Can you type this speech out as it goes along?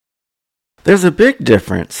There's a big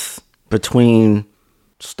difference between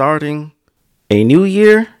starting a new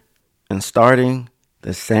year and starting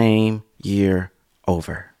the same year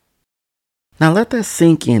over. Now let that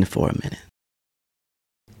sink in for a minute.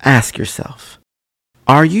 Ask yourself,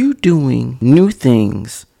 are you doing new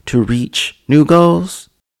things to reach new goals?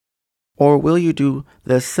 Or will you do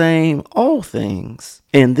the same old things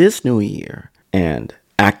in this new year and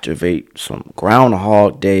activate some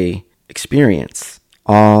Groundhog Day experience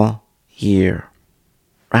all year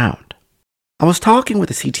round? I was talking with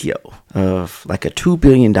the CTO of like a $2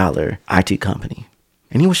 billion IT company,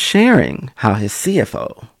 and he was sharing how his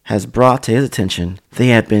CFO has brought to his attention they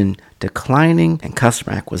had been declining in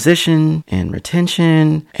customer acquisition and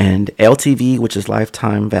retention and LTV, which is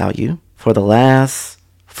lifetime value, for the last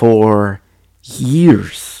 4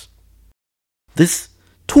 years. This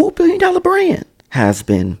 $2 billion brand has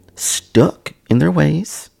been stuck in their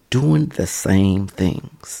ways, doing the same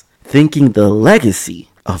things, thinking the legacy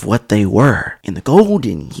of what they were in the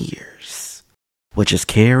golden years would just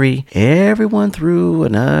carry everyone through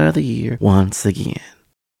another year once again.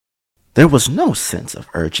 There was no sense of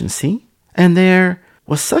urgency, and there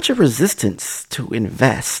was such a resistance to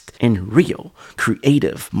invest in real,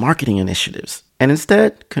 creative marketing initiatives, and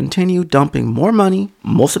instead continue dumping more money,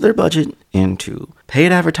 most of their budget, into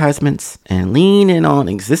paid advertisements and lean in on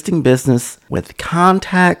existing business with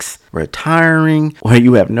contacts retiring where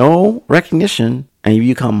you have no recognition and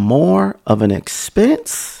you become more of an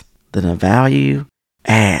expense than a value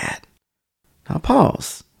add. Now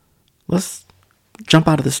pause. Let's jump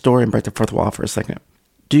out of the story and break the fourth wall for a second.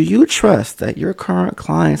 Do you trust that your current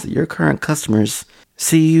clients, that your current customers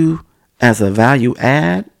see you as a value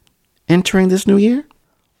add entering this new year?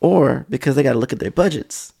 Or because they got to look at their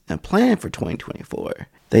budgets and plan for 2024,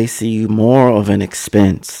 they see you more of an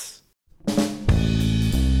expense?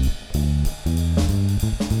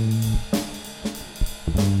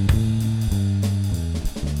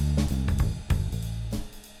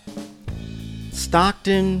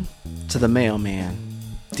 Stockton to the mailman,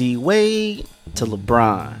 D-Wade to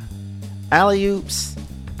LeBron. Alley-oops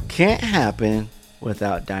can't happen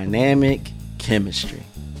without dynamic chemistry.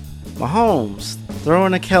 Mahomes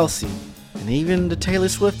throwing a Kelsey, and even the Taylor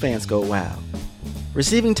Swift fans go wild.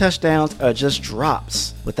 Receiving touchdowns are just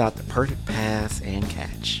drops without the perfect pass and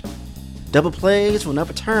catch. Double plays will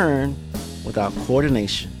never turn without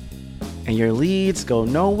coordination. And your leads go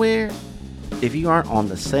nowhere if you aren't on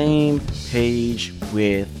the same page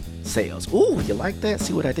with sales. Ooh, you like that?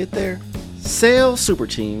 See what I did there? Sales super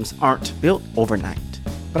teams aren't built overnight,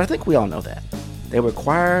 but I think we all know that. They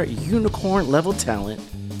require unicorn level talent,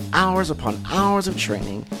 hours upon hours of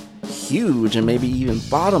training, huge and maybe even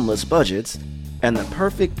bottomless budgets, and the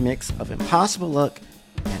perfect mix of impossible luck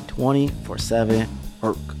and 24/7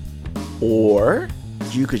 work. Or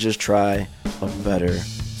you could just try a better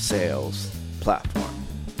sales platform.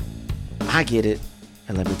 I get it,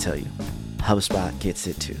 and let me tell you, HubSpot gets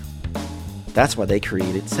it too. That's why they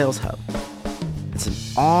created Sales Hub. It's an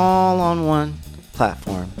all-on-one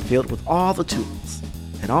platform filled with all the tools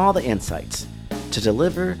and all the insights to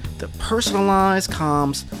deliver the personalized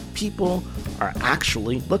comms people are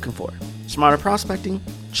actually looking for. Smarter prospecting?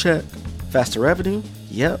 Check. Faster revenue?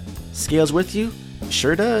 Yep. Scales with you?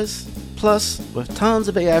 Sure does. Plus, with tons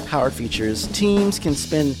of AI-powered features, teams can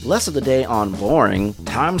spend less of the day on boring,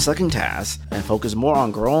 time-sucking tasks and focus more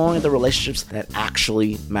on growing the relationships that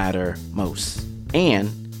actually matter most.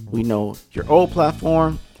 And we know your old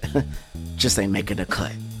platform just ain't making a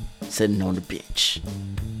cut, sitting on the bench.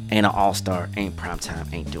 Ain't an all-star, ain't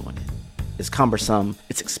primetime, ain't doing it. It's cumbersome,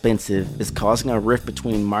 it's expensive, it's causing a rift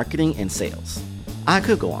between marketing and sales. I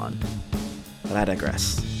could go on, but I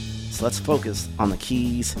digress. So let's focus on the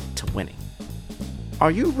keys to winning.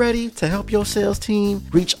 Are you ready to help your sales team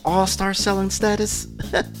reach all-star selling status?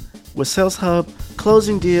 With Sales Hub,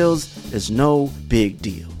 closing deals is no big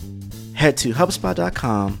deal. Head to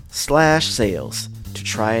HubSpot.com/sales to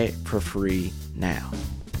try it for free now.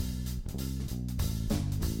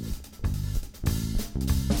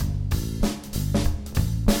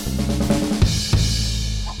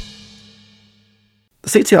 The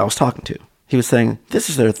CTO I was talking to, he was saying this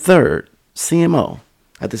is their third CMO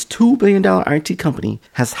that this $2 billion IT company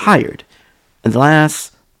has hired in the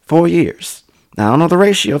last 4 years. Now, I don't know the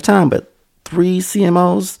ratio of time, but 3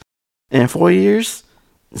 CMOs in 4 years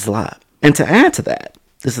is a lot. And to add to that,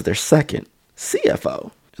 this is their second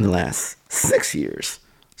CFO in the last 6 years.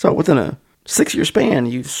 So within a 6-year span,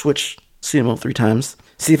 you've switched CMO 3 times,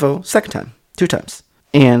 CFO second time, 2 times.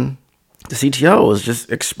 And the CTO is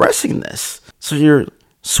just expressing this. So you're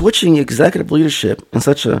switching executive leadership in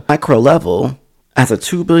such a micro level as a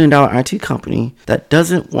 $2 billion IT company that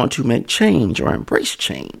doesn't want to make change or embrace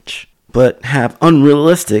change, but have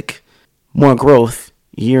unrealistic more growth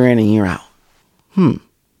year in and year out.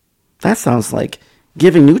 That sounds like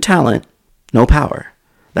giving new talent no power.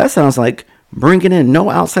 That sounds like bringing in no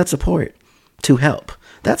outside support to help.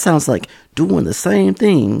 That sounds like doing the same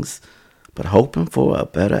things, but hoping for a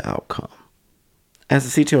better outcome.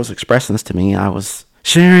 As the CTO was expressing this to me, I was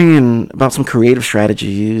sharing about some creative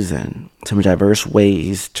strategies and some diverse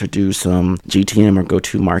ways to do some GTM or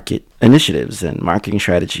go-to-market initiatives and marketing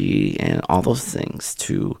strategy and all those things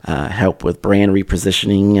to help with brand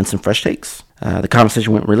repositioning and some fresh takes. The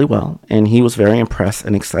conversation went really well, and he was very impressed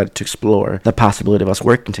and excited to explore the possibility of us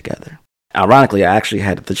working together. Ironically, I actually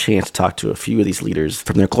had the chance to talk to a few of these leaders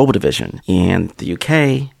from their global division in the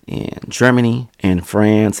UK, in Germany, in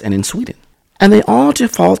France, and in Sweden. And they all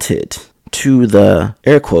defaulted to the,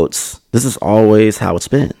 air quotes, this is always how it's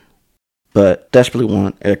been, but desperately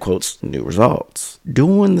want, air quotes, new results.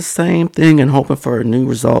 Doing the same thing and hoping for a new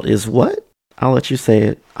result is what? I'll let you say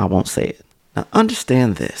it, I won't say it. Now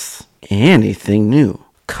understand this. Anything new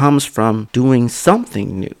comes from doing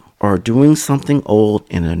something new or doing something old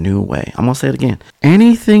in a new way. I'm going to say it again.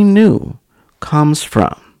 Anything new comes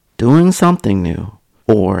from doing something new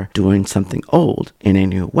or doing something old in a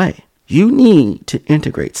new way. You need to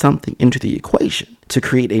integrate something into the equation to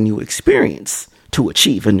create a new experience to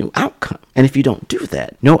achieve a new outcome. And if you don't do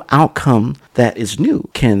that, no outcome that is new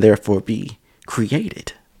can therefore be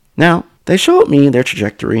created. Now, they showed me their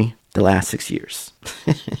trajectory the last 6 years.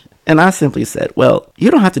 And I simply said, well,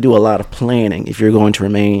 you don't have to do a lot of planning if you're going to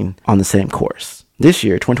remain on the same course. This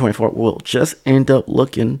year, 2024, will just end up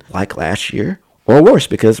looking like last year or worse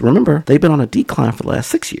because remember, they've been on a decline for the last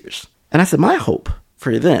 6 years. And I said, my hope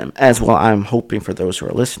for them, as well I'm hoping for those who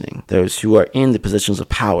are listening, those who are in the positions of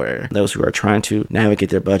power, those who are trying to navigate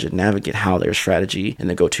their budget, navigate how their strategy and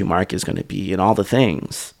the go-to market is going to be and all the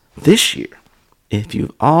things. This year, if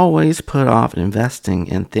you've always put off investing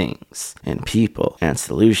in things and people and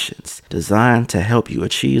solutions designed to help you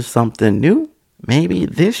achieve something new, maybe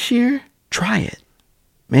this year, try it.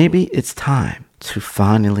 Maybe it's time to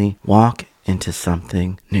finally walk into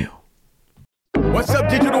something new. What's up,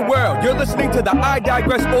 digital world? You're listening to the I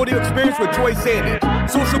Digress audio experience with Troy Sandage.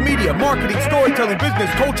 Social media, marketing, storytelling, business,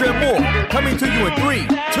 culture, and more. Coming to you in 3,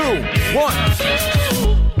 2,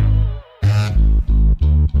 1.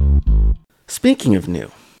 Speaking of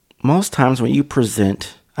new, most times when you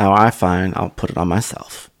present, how I find, I'll put it on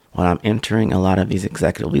myself, when I'm entering a lot of these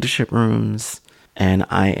executive leadership rooms and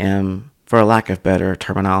I am, for a lack of better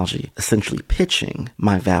terminology, essentially pitching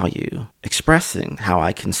my value, expressing how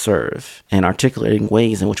I can serve, and articulating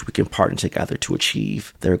ways in which we can partner together to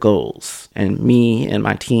achieve their goals, and me and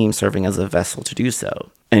my team serving as a vessel to do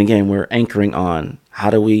so. And again, we're anchoring on how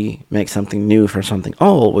do we make something new for something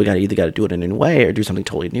old? We either got to do it in a new way or do something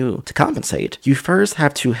totally new to compensate. You first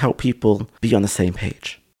have to help people be on the same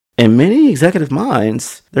page. And many executive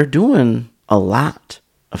minds, they're doing a lot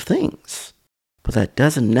of things, but that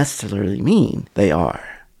doesn't necessarily mean they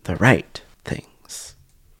are the right things.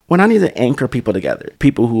 When I need to anchor people together,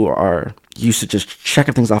 people who are used to just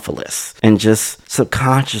checking things off a list and just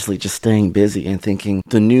subconsciously just staying busy and thinking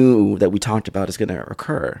the new that we talked about is going to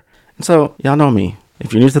occur. And so, y'all know me.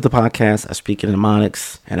 If you're new to the podcast, I speak in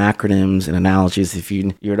mnemonics and acronyms and analogies. If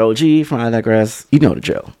you're an OG from I Digress, you know the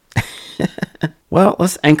drill. Well,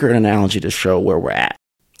 let's anchor an analogy to show where we're at.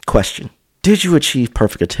 Question. Did you achieve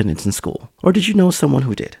perfect attendance in school? Or did you know someone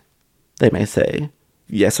who did? They may say,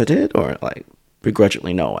 yes, I did, or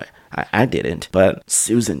begrudgingly, no, I didn't, but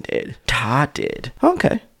Susan did. Todd did.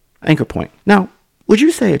 Okay. Anchor point. Now, would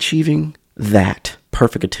you say achieving that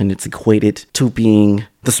perfect attendance equated to being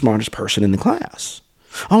the smartest person in the class?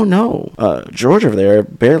 Oh no, George over there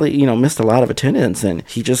barely, missed a lot of attendance and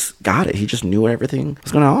he just got it. He just knew everything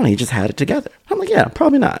was going on. He just had it together. I'm like, yeah,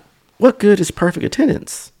 probably not. What good is perfect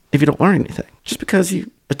attendance if you don't learn anything? Just because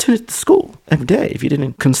you attended the school every day, if you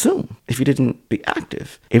didn't consume, if you didn't be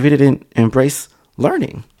active, if you didn't embrace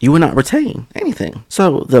learning, you will not retain anything.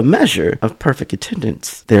 So the measure of perfect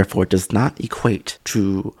attendance, therefore, does not equate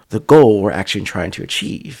to the goal we're actually trying to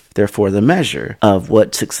achieve. Therefore, the measure of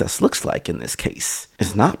what success looks like in this case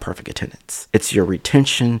is not perfect attendance. It's your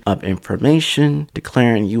retention of information,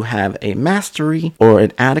 declaring you have a mastery or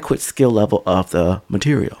an adequate skill level of the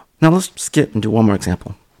material. Now let's skip and do one more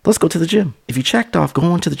example. Let's go to the gym. If you checked off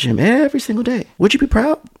going to the gym every single day, would you be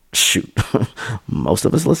proud? Shoot, most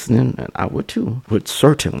of us listening, and I would too, would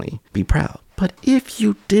certainly be proud. But if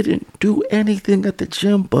you didn't do anything at the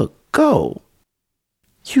gym but go,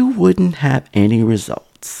 you wouldn't have any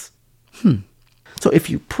results. So if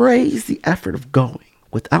you praise the effort of going,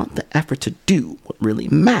 without the effort to do what really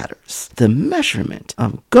matters, the measurement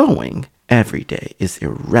of going every day is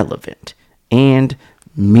irrelevant and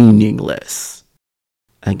meaningless.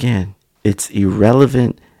 Again, it's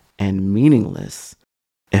irrelevant and meaningless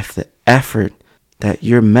if the effort that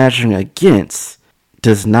you're measuring against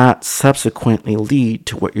does not subsequently lead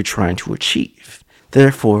to what you're trying to achieve.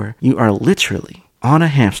 Therefore, you are literally on a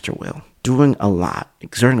hamster wheel, doing a lot,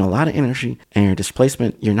 exerting a lot of energy, and your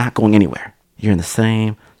displacement, you're not going anywhere. You're in the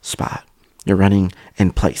same spot. You're running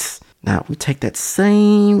in place. Now, we take that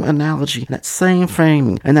same analogy, that same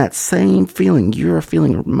framing, and that same feeling you're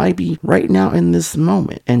feeling maybe right now in this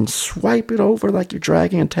moment, and swipe it over like you're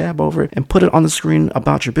dragging a tab over it and put it on the screen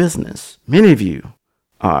about your business. Many of you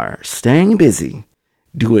are staying busy,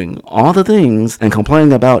 doing all the things, and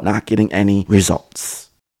complaining about not getting any results.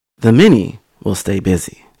 The many will stay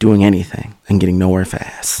busy, doing anything and getting nowhere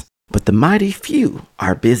fast. But the mighty few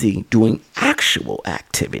are busy doing actual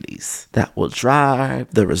activities that will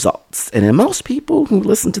drive the results. And in most people who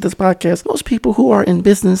listen to this podcast, most people who are in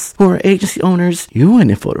business, who are agency owners, you're in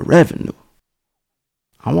it for the revenue.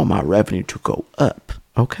 I want my revenue to go up,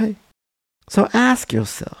 okay? So ask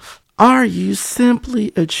yourself, are you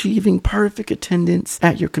simply achieving perfect attendance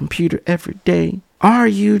at your computer every day? Are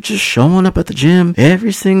you just showing up at the gym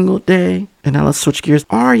every single day? And now let's switch gears.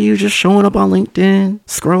 Are you just showing up on LinkedIn,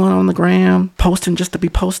 scrolling on the gram, posting just to be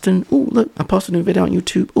posting? Ooh, look, I posted a new video on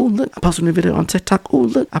YouTube. Ooh, look, I posted a new video on TikTok. Ooh,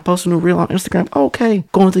 look, I posted a new reel on Instagram. Okay,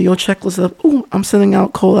 going through your checklist of, ooh, I'm sending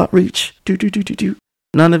out cold outreach. Do.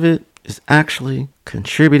 None of it is actually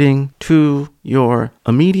contributing to your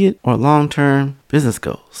immediate or long-term business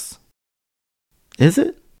goals. Is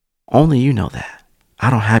it? Only you know that.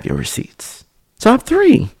 I don't have your receipts. So I have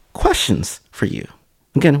 3 questions for you.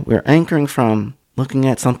 Again, we're anchoring from looking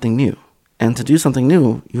at something new. And to do something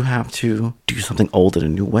new, you have to do something old in a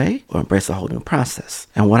new way or embrace a whole new process.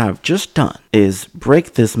 And what I've just done is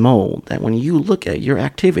break this mold that when you look at your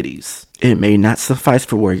activities, it may not suffice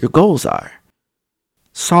for where your goals are.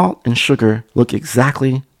 Salt and sugar look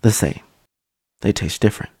exactly the same. They taste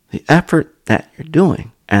different. The effort that you're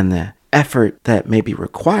doing and the effort that may be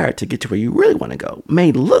required to get to where you really want to go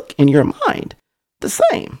may look in your mind the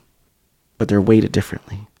same, but they're weighted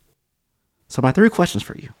differently. So my 3 questions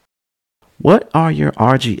for you. What are your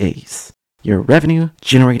RGAs, your revenue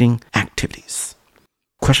generating activities?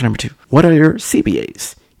 Question number 2. What are your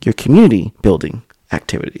CBAs, your community building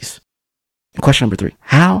activities? And question number 3.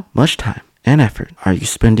 How much time and effort are you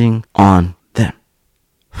spending on them?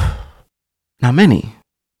 Now many,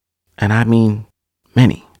 and I mean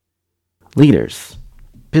many, leaders,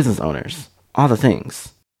 business owners, all the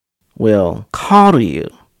things, will coddle you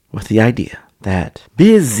with the idea that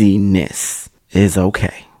busyness is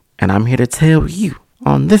okay. And I'm here to tell you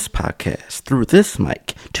on this podcast, through this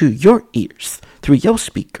mic, to your ears, through your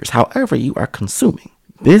speakers, however you are consuming,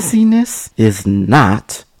 busyness is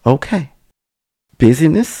not okay.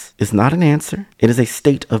 Busyness is not an answer. It is a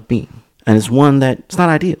state of being. And it's one that's not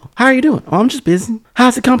ideal. How are you doing? Oh, I'm just busy.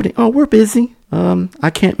 How's the company? Oh, we're busy.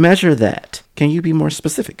 I can't measure that. Can you be more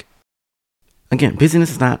specific? Again,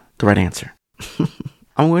 busyness is not the right answer.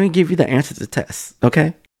 I'm going to give you the answer to the test,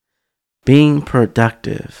 okay? Being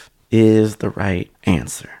productive is the right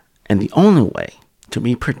answer. And the only way to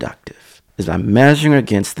be productive is by measuring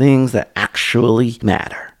against things that actually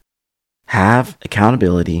matter. Have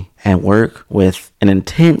accountability and work with an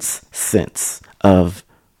intense sense of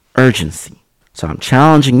urgency. So I'm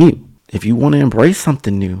challenging you. If you want to embrace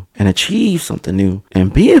something new and achieve something new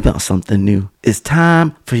and be about something new, it's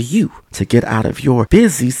time for you to get out of your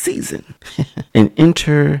busy season and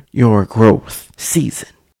enter your growth season.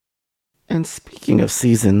 And speaking of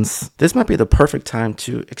seasons, this might be the perfect time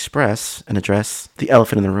to express and address the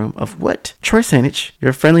elephant in the room of what Troy Sandage,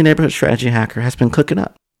 your friendly neighborhood strategy hacker, has been cooking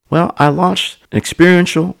up. Well, I launched an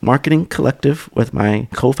experiential marketing collective with my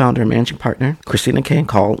co-founder and managing partner, Christina Kane,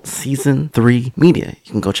 called Season 3 Media.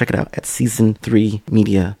 You can go check it out at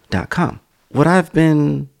season3media.com. What I've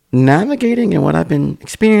been navigating and what I've been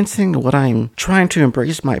experiencing, what I'm trying to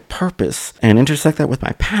embrace my purpose and intersect that with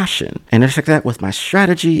my passion, and intersect that with my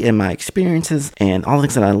strategy and my experiences and all the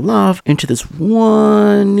things that I love into this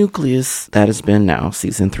one nucleus that has been now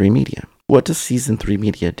Season 3 Media. What does Season 3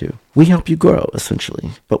 Media do? We help you grow,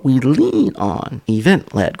 essentially, but we lean on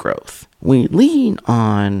event-led growth. We lean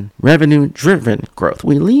on revenue-driven growth.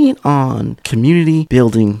 We lean on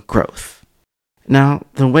community-building growth. Now,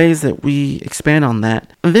 the ways that we expand on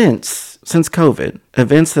that, events, since COVID,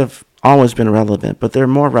 events have always been relevant, but they're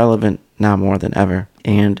more relevant now more than ever.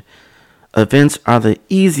 And events are the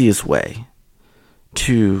easiest way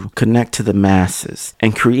to connect to the masses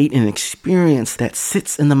and create an experience that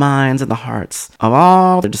sits in the minds and the hearts of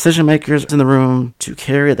all the decision makers in the room, to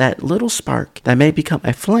carry that little spark that may become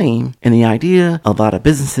a flame in the idea of a lot of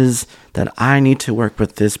businesses that I need to work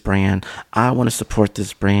with this brand. I want to support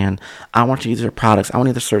this brand. I want to use their products. I want to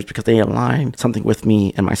use their service because they align something with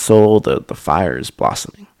me and my soul. The fire is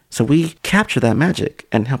blossoming. So we capture that magic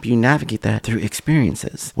and help you navigate that through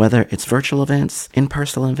experiences, whether it's virtual events,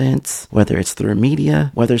 in-person events, whether it's through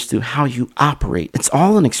media, whether it's through how you operate. It's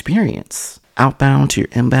all an experience. Outbound to your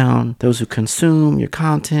inbound, those who consume your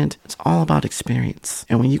content, it's all about experience.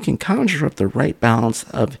 And when you can conjure up the right balance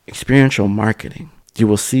of experiential marketing, you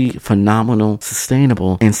will see phenomenal,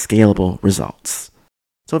 sustainable, and scalable results.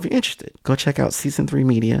 So if you're interested, go check out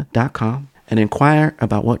season3media.com and inquire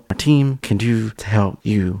about what our team can do to help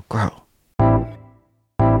you grow.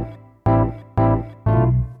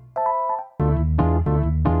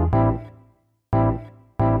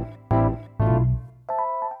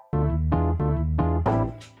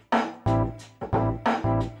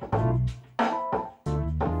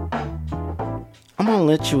 I'm going to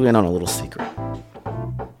let you in on a little secret.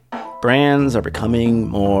 Brands are becoming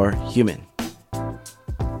more human.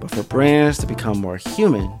 But for brands to become more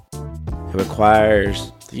human, it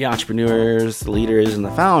requires the entrepreneurs, the leaders, and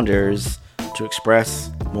the founders to express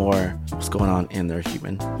more what's going on in their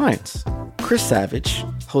human minds. Chris Savage,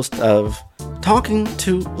 host of Talking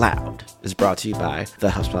Too Loud, is brought to you by the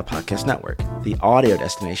HubSpot Podcast Network, the audio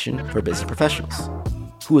destination for business professionals,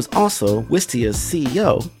 who is also Wistia's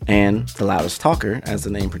CEO and the loudest talker, as the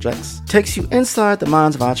name projects, takes you inside the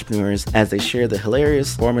minds of entrepreneurs as they share the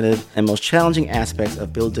hilarious, formative, and most challenging aspects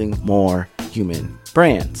of building more human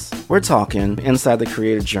brands. We're talking inside the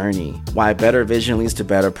creative journey, why better vision leads to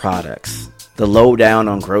better products, the lowdown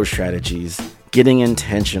on growth strategies, getting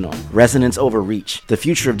intentional, resonance over reach, the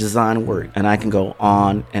future of design work, and I can go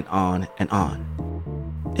on and on and on.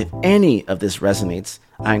 If any of this resonates,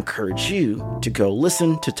 I encourage you to go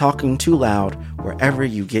listen to Talking Too Loud wherever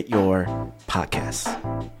you get your podcasts.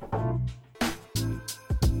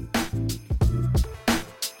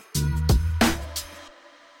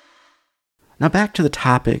 Now back to the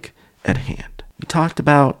topic at hand. We talked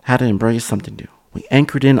about how to embrace something new. We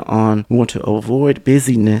anchored in on we want to avoid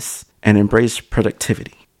busyness and embrace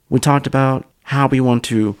productivity. We talked about how we want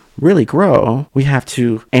to really grow. We have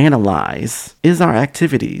to analyze, is our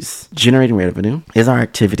activities generating revenue? Is our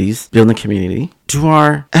activities building community? Do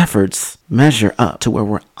our efforts measure up to where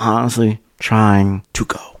we're honestly trying to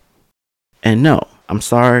go? And no, I'm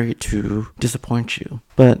sorry to disappoint you,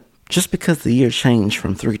 but just because the year changed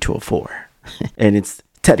from 3 to a 4, and it's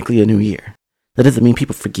technically a new year, that doesn't mean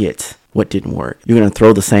people forget what didn't work. You're going to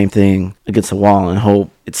throw the same thing against a wall and hope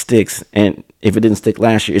it sticks. And if it didn't stick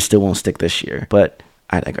last year, it still won't stick this year. But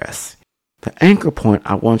I digress. The anchor point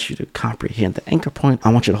I want you to comprehend, the anchor point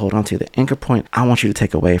I want you to hold on to, the anchor point I want you to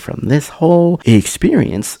take away from this whole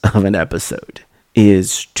experience of an episode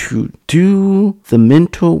is to do the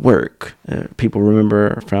mental work. People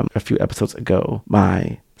remember from a few episodes ago,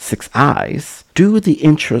 my 6 Eyes. Do the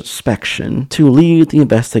introspection, to lead the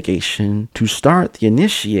investigation, to start the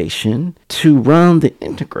initiation, to run the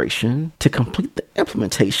integration, to complete the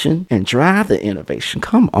implementation, and drive the innovation.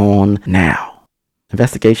 Come on now.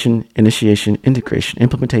 Investigation, initiation, integration,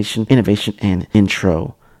 implementation, innovation, and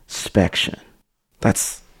introspection.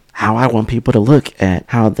 That's how I want people to look at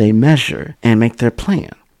how they measure and make their plan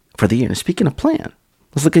for the year. And speaking of plan,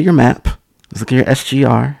 let's look at your map. Let's look at your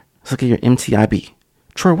SGR. Let's look at your MTIB.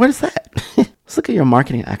 Troy, what is that? Let's look at your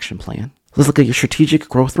marketing action plan. Let's look at your strategic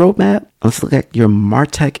growth roadmap. Let's look at your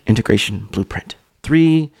MarTech integration blueprint.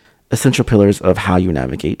 3 essential pillars of how you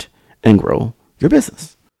navigate and grow your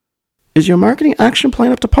business. Is your marketing action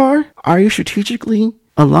plan up to par? Are you strategically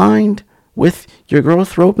aligned with your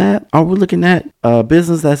growth roadmap? Are we looking at a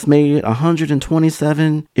business that's made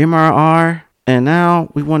 127 MRR and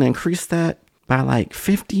now we want to increase that by like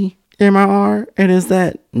 50 MRR? And is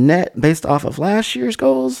that net based off of last year's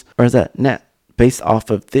goals, or is that net based off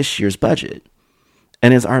of this year's budget?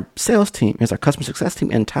 And is our sales team, is our customer success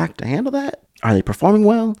team intact to handle that? Are they performing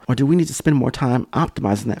well? Or do we need to spend more time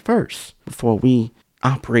optimizing that first before we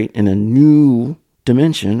operate in a new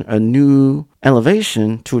dimension, a new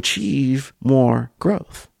elevation to achieve more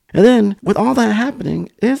growth? And then with all that happening,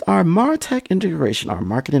 is our MarTech integration, our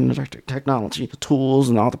marketing and technology, the tools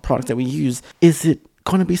and all the products that we use, is it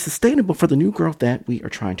going to be sustainable for the new growth that we are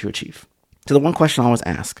trying to achieve? So the one question I always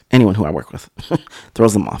ask anyone who I work with,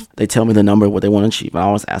 throws them off. They tell me the number of what they want to achieve. I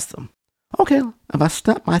always ask them, okay, if I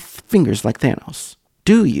snap my fingers like Thanos,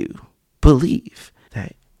 do you believe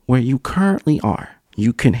that where you currently are,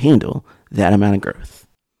 you can handle that amount of growth?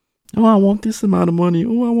 Oh, I want this amount of money.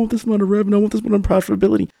 Oh, I want this amount of revenue. I want this amount of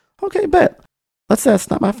profitability. Okay, bet. Let's say I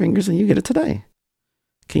snap my fingers and you get it today.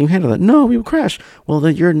 Can you handle that? No, we will crash. Well,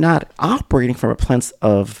 then you're not operating from a place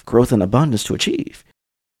of growth and abundance to achieve.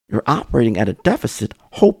 You're operating at a deficit,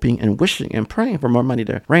 hoping and wishing and praying for more money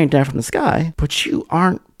to rain down from the sky, but you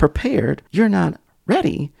aren't prepared. You're not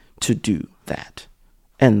ready to do that.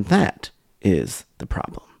 And that is the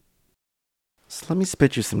problem. So let me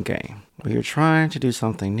spit you some game. When you're trying to do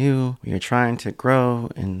something new, when you're trying to grow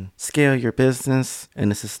and scale your business in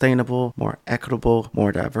a sustainable, more equitable,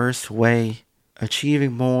 more diverse way,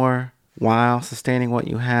 achieving more while sustaining what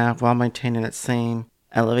you have, while maintaining that same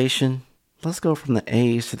elevation, let's go from the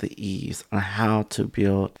A's to the E's on how to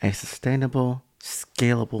build a sustainable,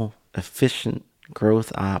 scalable, efficient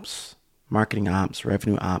growth ops, marketing ops,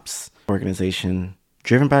 revenue ops organization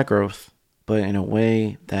driven by growth, but in a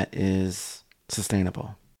way that is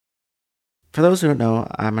sustainable. For those who don't know,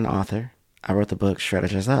 I'm an author. I wrote the book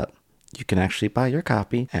Strategize Up. You can actually buy your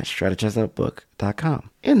copy at strategizeupbook.com.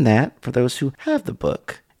 In that, for those who have the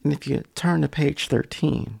book, and if you turn to page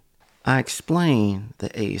 13, I explain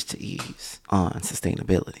the A's to E's on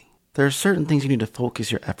sustainability. There are certain things you need to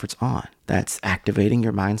focus your efforts on. That's activating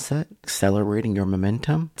your mindset, accelerating your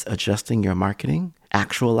momentum, adjusting your marketing,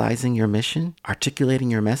 actualizing your mission, articulating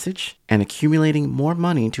your message, and accumulating more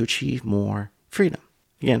money to achieve more freedom.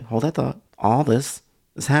 Again, hold that thought. All this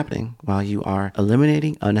is happening while you are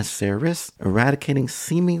eliminating unnecessary risks, eradicating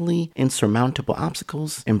seemingly insurmountable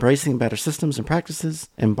obstacles, embracing better systems and practices,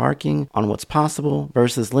 embarking on what's possible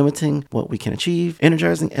versus limiting what we can achieve,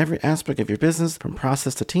 energizing every aspect of your business from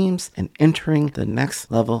process to teams, and entering the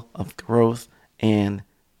next level of growth and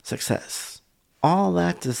success. All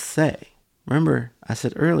that to say, remember I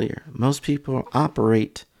said earlier, most people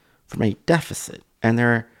operate from a deficit and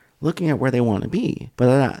they're looking at where they want to be, but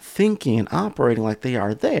they're not thinking and operating like they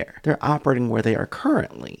are there. They're operating where they are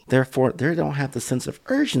currently. Therefore, they don't have the sense of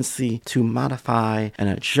urgency to modify and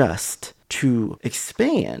adjust, to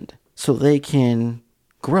expand so they can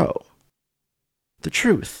grow. The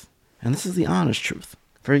truth, and this is the honest truth,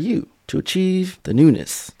 for you to achieve the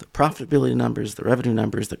newness, the profitability numbers, the revenue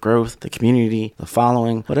numbers, the growth, the community, the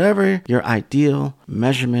following, whatever your ideal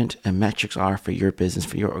measurement and metrics are for your business,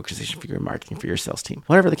 for your organization, for your marketing, for your sales team,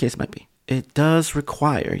 whatever the case might be, it does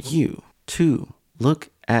require you to look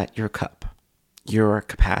at your cup, your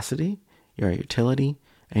capacity, your utility,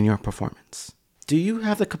 and your performance. Do you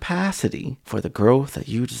have the capacity for the growth that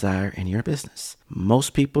you desire in your business?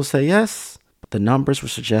 Most people say yes, but the numbers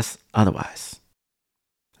would suggest otherwise.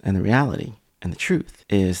 And the reality and the truth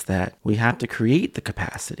is that we have to create the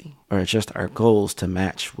capacity or adjust our goals to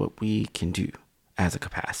match what we can do as a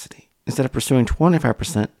capacity. Instead of pursuing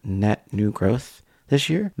 25% net new growth this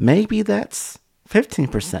year, maybe that's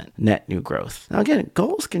 15% net new growth. Now again,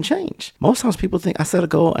 goals can change. Most times people think I set a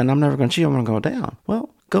goal and I'm never going to achieve, I'm going to go down. Well,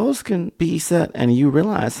 goals can be set and you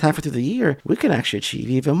realize halfway through the year, we can actually achieve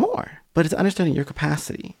even more. But it's understanding your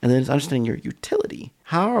capacity and then it's understanding your utility.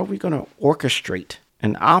 How are we going to orchestrate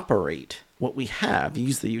and operate what we have,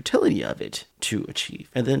 use the utility of it to achieve?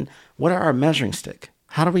 And then what are our measuring stick?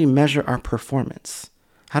 How do we measure our performance?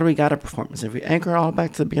 How do we guide our performance? If we anchor all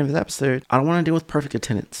back to the beginning of the episode, I don't want to deal with perfect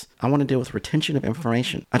attendance. I want to deal with retention of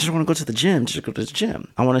information. I just want to go to the gym,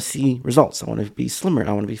 I want to see results. I want to be slimmer.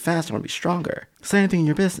 I want to be faster. I want to be stronger. Same thing in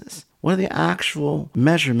your business. What are the actual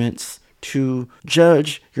measurements to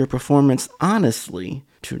judge your performance honestly,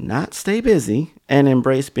 to not stay busy and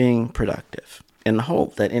embrace being productive? In the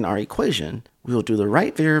hope that in our equation, we will do the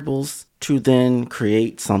right variables to then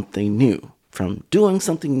create something new. From doing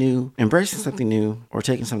something new, embracing something new, or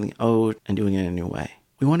taking something old and doing it in a new way.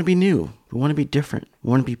 We want to be new. We want to be different. We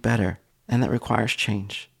want to be better. And that requires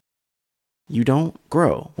change. You don't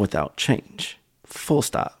grow without change. Full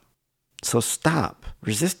stop. So stop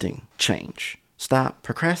resisting change. Stop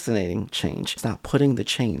procrastinating change. Stop putting the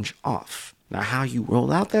change off. Now, how you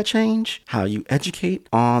roll out that change, how you educate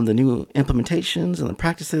on the new implementations and the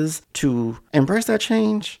practices to embrace that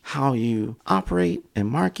change, how you operate and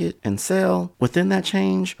market and sell within that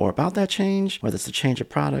change or about that change, whether it's a change of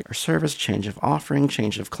product or service, change of offering,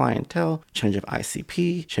 change of clientele, change of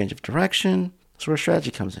ICP, change of direction. That's where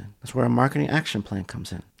strategy comes in. That's where a marketing action plan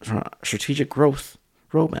comes in. That's where a strategic growth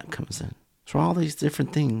roadmap comes in. That's where all these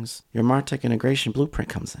different things, your MarTech integration blueprint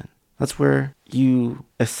comes in. That's where you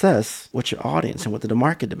assess what your audience and what the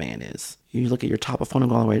market demand is. You look at your top of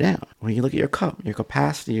funnel all the way down. When you look at your cup, your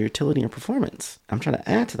capacity, your utility, and performance, I'm trying to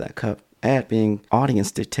add to that cup. Add being audience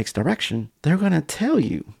that takes direction. They're going to tell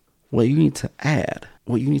you what you need to add,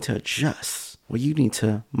 what you need to adjust, what you need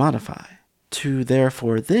to modify to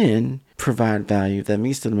therefore then provide value that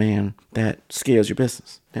meets the demand that scales your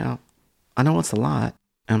business. Now, I know it's a lot,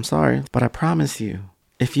 and I'm sorry, but I promise you,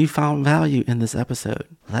 if you found value in this episode,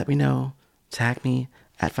 let me know. Tag me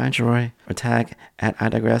at Find Troy or tag at I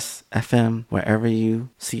Digress FM wherever you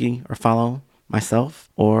see or follow myself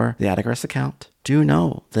or the I Digress account. Do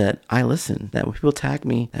know that I listen, that when people tag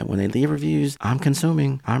me, that when they leave reviews, I'm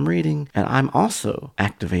consuming, I'm reading, and I'm also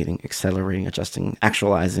activating, accelerating, adjusting,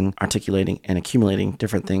 actualizing, articulating, and accumulating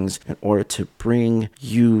different things in order to bring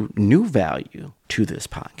you new value to this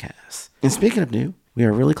podcast. And speaking of new, we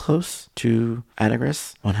are really close to I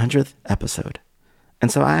Digress 100th episode.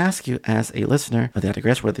 And so I ask you as a listener of the I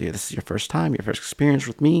Digress, whether this is your first time, your first experience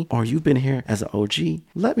with me, or you've been here as an OG,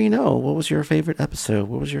 let me know what was your favorite episode,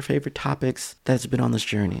 what was your favorite topics that's been on this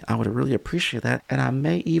journey. I would really appreciate that, and I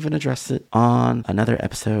may even address it on another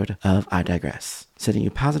episode of I Digress. Sending you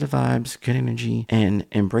positive vibes, good energy, and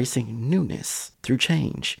embracing newness through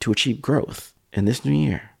change to achieve growth in this new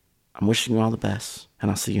year. I'm wishing you all the best, and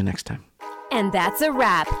I'll see you next time. And that's a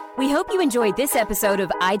wrap. We hope you enjoyed this episode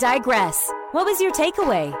of I Digress. What was your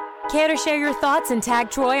takeaway? Care to share your thoughts and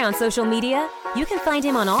tag Troy on social media? You can find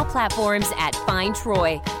him on all platforms at Find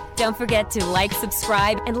Troy. Don't forget to like,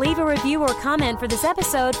 subscribe, and leave a review or comment for this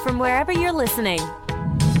episode from wherever you're listening.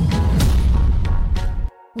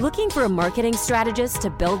 Looking for a marketing strategist to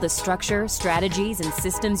build the structure, strategies, and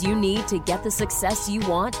systems you need to get the success you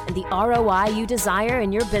want and the ROI you desire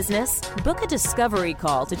in your business? Book a discovery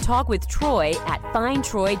call to talk with Troy at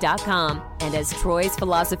findtroy.com. And as Troy's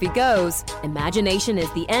philosophy goes, imagination is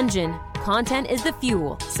the engine, content is the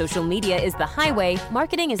fuel, social media is the highway,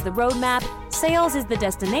 marketing is the roadmap, sales is the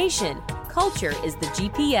destination, culture is the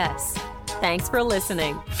GPS. Thanks for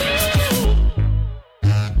listening.